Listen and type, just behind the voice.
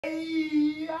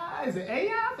AI. Is it AI?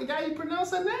 I forgot you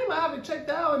pronounce her name. I haven't checked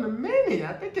that out in a minute.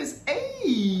 I think it's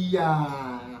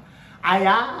AI.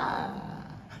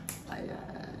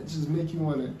 It just make you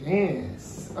want to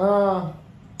dance.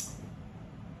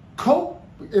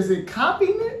 Is it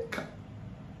Copines?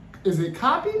 Is it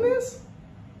Copines?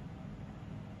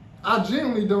 I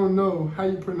genuinely don't know how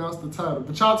you pronounce the title.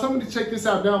 But y'all told me to check this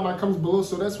out down in my comments below.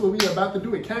 So that's what we about to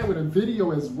do. It came with a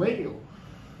video as well.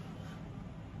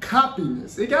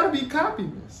 Copines. It gotta be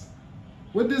Copines.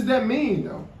 What does that mean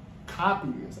though?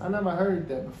 Copines. I never heard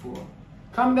that before.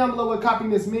 Comment down below what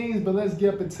Copines means, but let's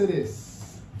get up into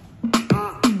this.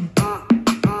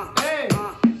 Hey!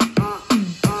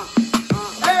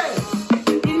 Hey!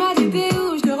 Il m'a dit t'es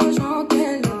où, je te rejoins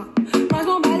tel. Moi je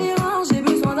m'en bats les reins, j'ai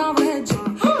besoin d'un vrai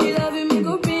job. Il a vu mes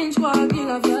copines, je crois qu'il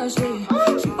a flashé.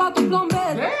 Je suis pas tout plan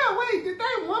bête. Damn, wait, did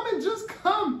that woman just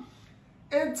come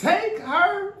and take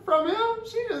her from him?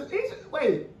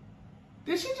 Wait,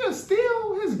 did she just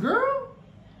steal his girl?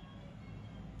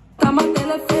 T'as maté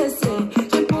les fessées,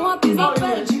 réponds à tes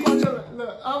appels.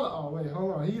 Oh, wait,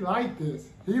 hold on. He like this.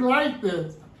 He like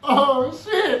this. Oh,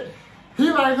 shit.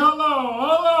 He like, hold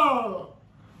on.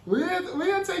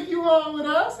 We'll take you on with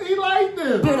us. He like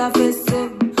this. Je peux la fesser.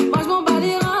 Moi, je m'en bats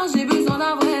les reins, j'ai besoin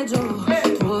d'un vrai job.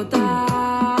 Hey. Trop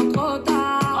tard, trop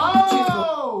tard.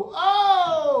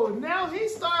 Oh, now he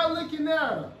started looking at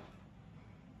her.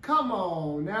 Come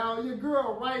on, now. Your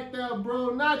girl right there,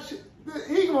 bro. Not you.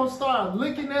 He gonna start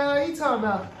looking at her. He talking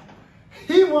about,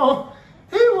 he want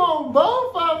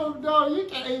both of them, though. You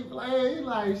can't play. He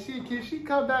like, shit, can she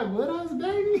come back with us,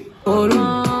 baby? Trop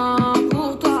loin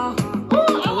pour toi.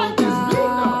 Oh, I like this beat,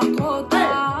 though. Trop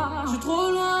tard, je suis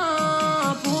trop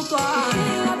loin pour toi.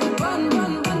 La plus bonne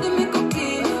de mes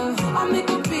copines. À mes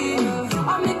copines,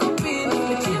 à mes copines.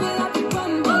 Tu veux la plus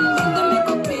bonne de mes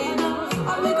copines. À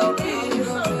mes copines,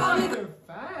 à mes copines.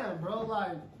 Fine, bro.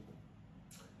 Like,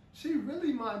 she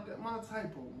really my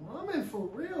type of woman, for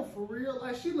real.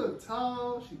 Like, she look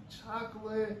tall, she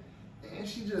chocolate, and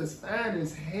she just fine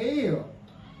as hell.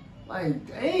 Like,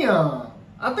 damn.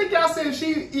 I think y'all said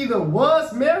she either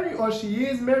was married or she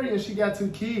is married and she got 2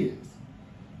 kids.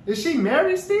 Is she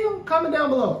married still? Comment down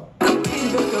below.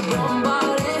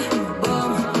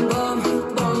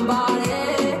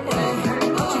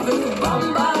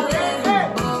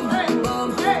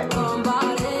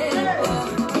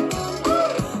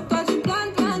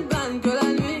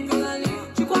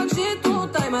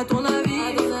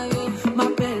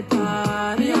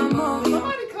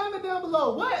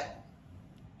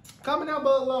 Comment down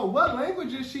below, what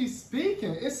language is she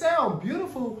speaking? It sounds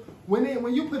beautiful when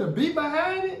you put a beat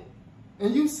behind it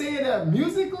and you say it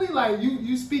musically, like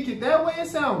you speak it that way. It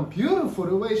sounds beautiful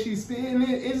the way she's speaking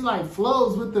it. It's like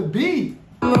flows with the beat.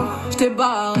 Je t'ai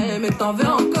barré, mais t'en veux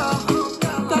encore.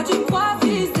 Toi tu crois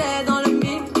viser dans le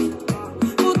mythe.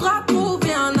 Faudra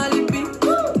trouver un alibi.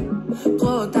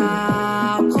 Trop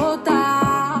tard,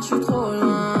 je suis trop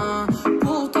loin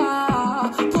pour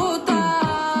toi. Trop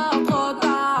tard,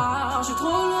 je suis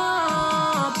trop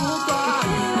loin pour toi.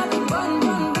 La plus bonne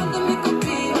de mes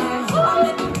copines. À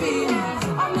mes copines,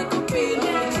 à mes copines.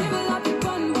 Tu veux la plus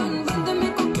bonne de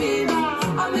mes copines.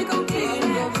 À mes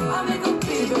copines, à mes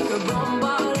copines. Je veux que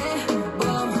bombarder,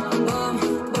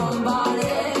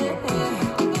 bombarder.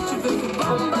 Tu veux que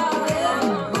bombarder,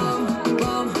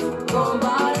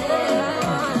 bombarder.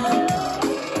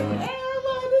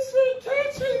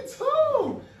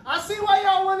 I see why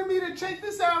y'all wanted me to check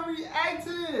this out and react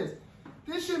to this.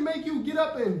 This should make you get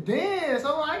up and dance.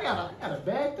 I'm like, I gotta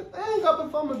back the thing up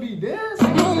if I'm gonna be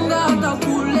dancing. Mon gars t'as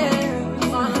coulé,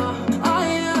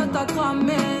 aïe t'as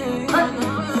cramé.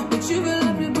 Mais tu veux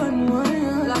la plus bonne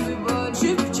moyenne, la plus bonne.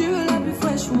 Tu veux la plus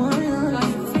fraîche moyenne.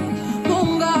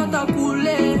 Mon gars t'as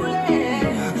coulé,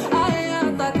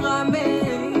 aïe t'as cramé.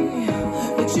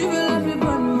 Mais tu veux la plus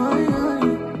bonne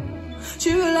moyenne. Tu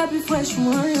veux la plus fraîche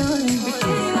moyenne.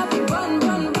 La plus bonne de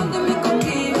mes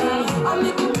copines. À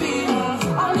mes copines,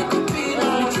 à mes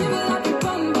copines. Tu veux la plus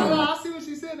bonne. I see what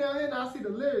she said down here, and I see the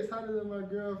lyrics. Hotter than my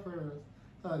girlfriends.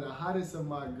 The hottest of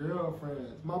my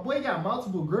girlfriends. My boy got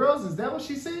multiple girls. Is that what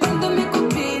she said? De mes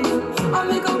copines, à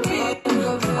mes copines,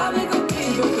 à mes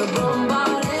copines. Je veux que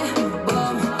bombarder,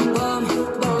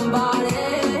 bombarder.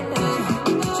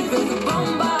 Tu veux que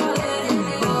bombarder,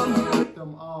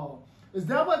 Them all. Is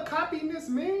that what copiness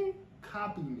mean?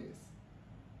 Copiness.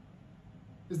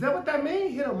 Is that what that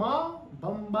mean? Hit them all?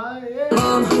 Bombarded.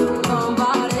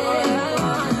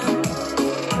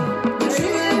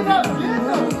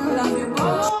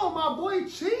 Oh, my boy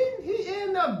cheating. He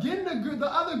ended up getting the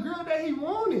other girl that he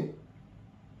wanted.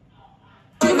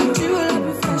 Tu veux la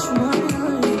plus fraîche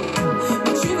moyenne.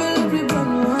 Tu veux la plus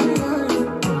bonne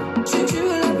moyenne.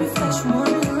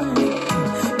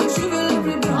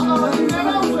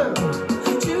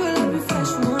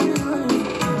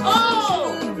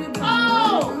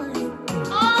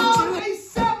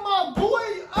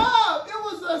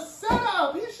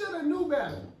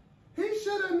 better. He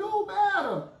should have knew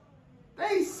better.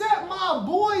 They set my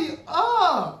boy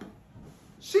up.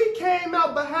 She came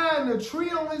out behind the tree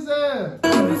on his ass.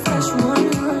 Look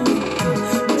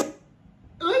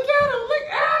at him.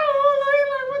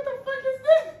 Like, what the fuck is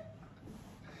this?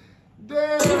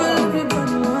 Damn.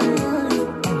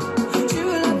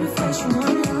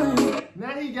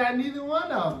 Now he got neither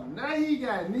one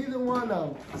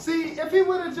of them. See, if he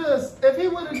would have just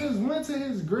went to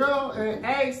his girl and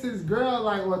asked his girl,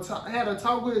 like, or had a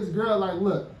talk with his girl, like,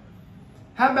 look,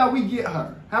 how about we get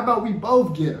her? How about we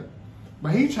both get her?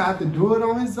 But he tried to do it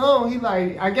on his own. He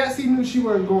like, I guess he knew she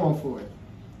wasn't going for it.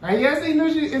 I guess he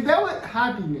knew she, is that what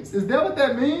happiness? Is that what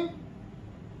that means?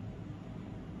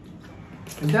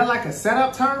 Is that like a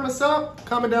setup term or something?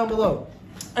 Comment down below.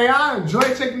 Hey, I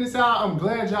enjoyed checking this out. I'm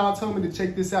glad y'all told me to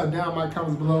check this out down in my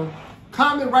comments below.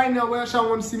 Comment right now what else y'all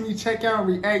want to see me check out and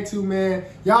react to, man.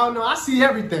 Y'all know I see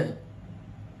everything.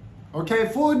 Okay,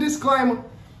 full disclaimer.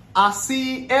 I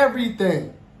see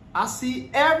everything. I see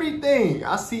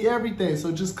everything.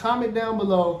 So just comment down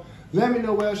below. Let me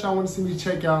know what else y'all want to see me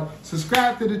check out.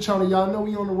 Subscribe to the channel. Y'all know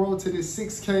we on the road to this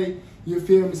 6K. You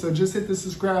feel me? So just hit the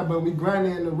subscribe button. We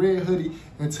grinding in the red hoodie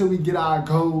until we get our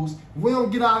goals. If we don't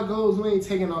get our goals, we ain't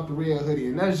taking off the red hoodie.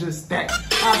 And that's just that.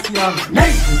 I'll see y'all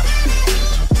next week.